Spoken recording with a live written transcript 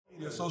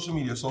Yeah, social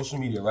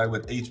media, right?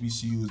 With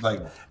HBCUs, like,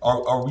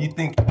 are we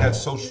thinking that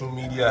social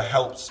media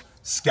helps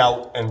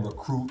scout and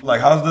recruit?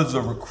 Like, how does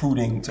the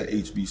recruiting to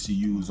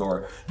HBCUs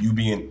or you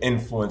being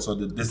influenced or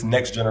this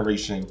next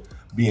generation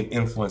being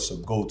influenced or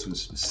go to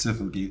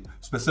specifically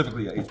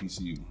at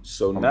HBCU?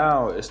 So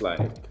now it's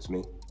like, it's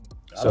me.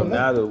 So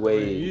now the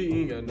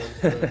way,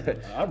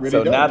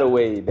 now the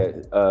way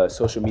that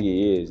social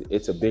media is,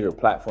 it's a bigger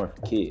platform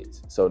for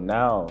kids. So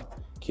now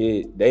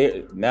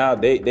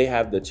they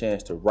have the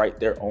chance to write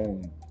their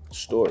own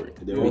story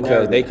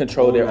because they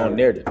control their own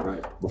narrative.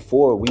 Right.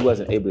 Before, we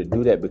wasn't able to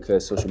do that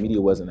because social media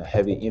wasn't a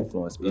heavy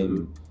influence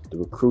in the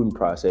recruiting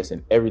process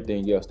and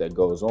everything else that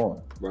goes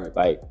on. Right.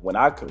 Like when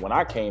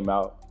I came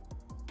out,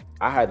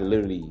 I had to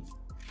literally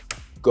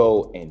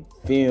go and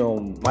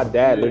film. My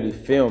dad literally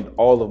filmed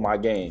all of my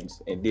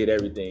games and did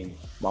everything.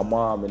 My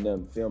mom and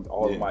them filmed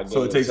all of my games.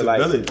 So it takes a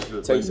village.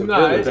 It takes a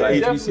village. Like,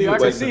 definitely, I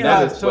can see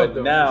how it's tough.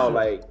 But now,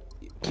 like,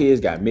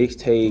 kids got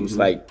mixtapes.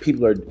 Like,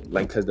 people are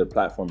like, because the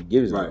platform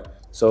gives them. Right.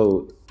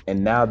 So,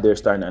 and now they're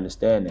starting to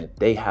understand that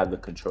they have the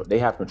control. They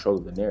have control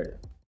of the narrative.